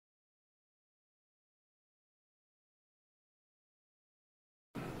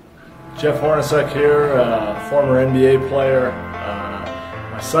Jeff Hornacek here, former NBA player.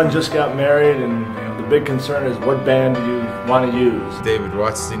 My son just got married, and the big concern is what band do you want to use? David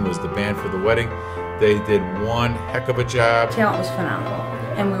Rothstein was the band for the wedding. They did one heck of a job. Talent was phenomenal,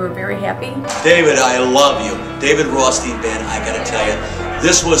 and we were very happy. David, I love you. David Rothstein band, I gotta tell you,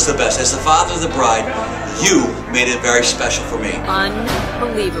 this was the best. As the father of the bride, you made it very special for me.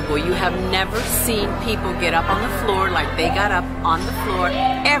 Unbelievable. You have never seen people get up on the floor like they got up on the floor.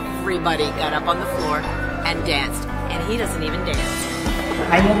 Everybody got up on the floor and danced, and he doesn't even dance.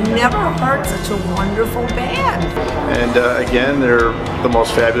 I have never heard such a wonderful band. And again, they're the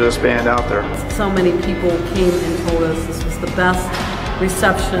most fabulous band out there. So many people came and told us this was the best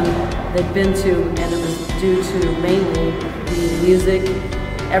reception they'd been to, and it was due to mainly the music.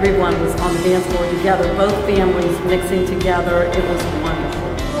 Everyone was on the dance floor together, both families mixing together. It was wonderful.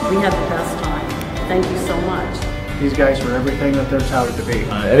 We had the best time. Thank you so much. These guys were everything that they're touted to be.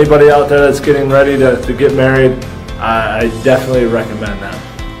 Anybody out there that's getting ready to get married, I definitely recommend that.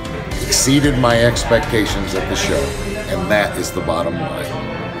 Exceeded my expectations at the show, and that is the bottom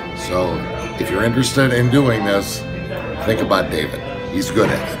line. So if you're interested in doing this, think about David. He's good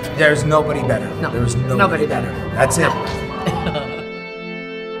at it. There's nobody better. No. There's nobody better. better. That's it.